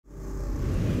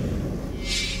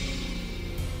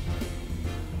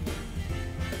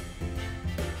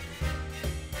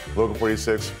Local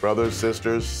 46 brothers,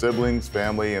 sisters, siblings,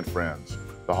 family, and friends.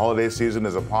 The holiday season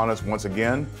is upon us once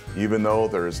again, even though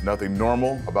there is nothing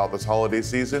normal about this holiday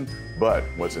season, but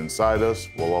what's inside us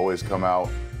will always come out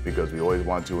because we always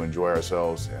want to enjoy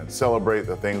ourselves and celebrate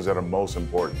the things that are most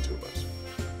important to us.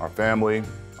 Our family,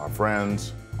 our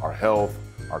friends, our health,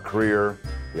 our career,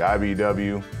 the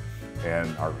IBEW,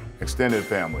 and our extended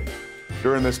family.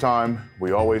 During this time,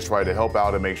 we always try to help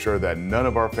out and make sure that none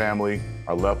of our family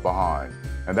are left behind.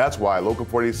 And that's why Local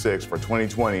 46 for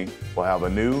 2020 will have a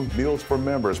new Meals for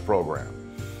Members program.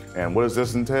 And what does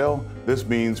this entail? This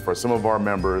means for some of our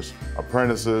members,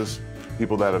 apprentices,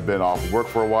 people that have been off work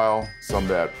for a while, some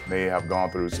that may have gone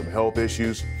through some health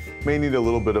issues, may need a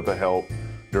little bit of a help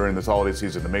during this holiday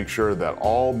season to make sure that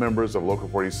all members of Local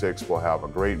 46 will have a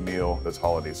great meal this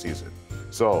holiday season.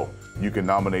 So you can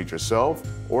nominate yourself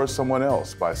or someone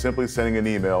else by simply sending an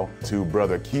email to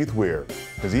Brother Keith Weir.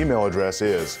 His email address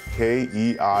is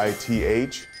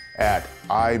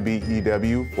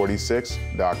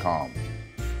keith@ibew46.com.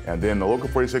 And then the Local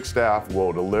 46 staff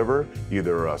will deliver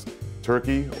either a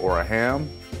turkey or a ham,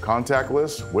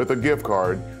 contactless, with a gift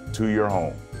card to your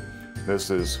home. This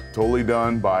is totally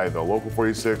done by the Local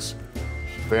 46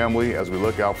 family as we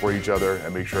look out for each other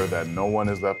and make sure that no one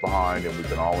is left behind and we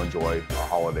can all enjoy our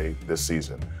holiday this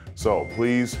season. So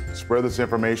please spread this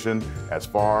information as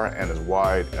far and as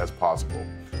wide as possible.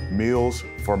 Meals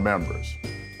for members.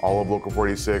 All of Local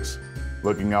 46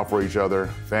 looking out for each other,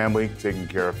 family taking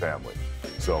care of family.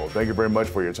 So thank you very much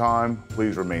for your time.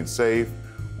 Please remain safe,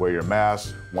 wear your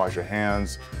mask, wash your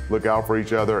hands, look out for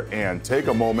each other, and take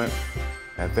a moment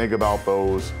and think about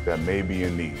those that may be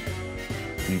in need.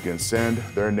 You can send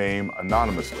their name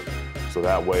anonymously, so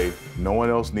that way no one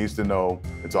else needs to know.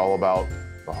 It's all about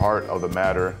the heart of the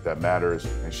matter that matters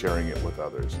and sharing it with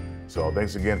others. So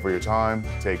thanks again for your time.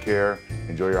 Take care,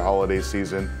 enjoy your holiday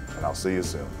season, and I'll see you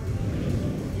soon.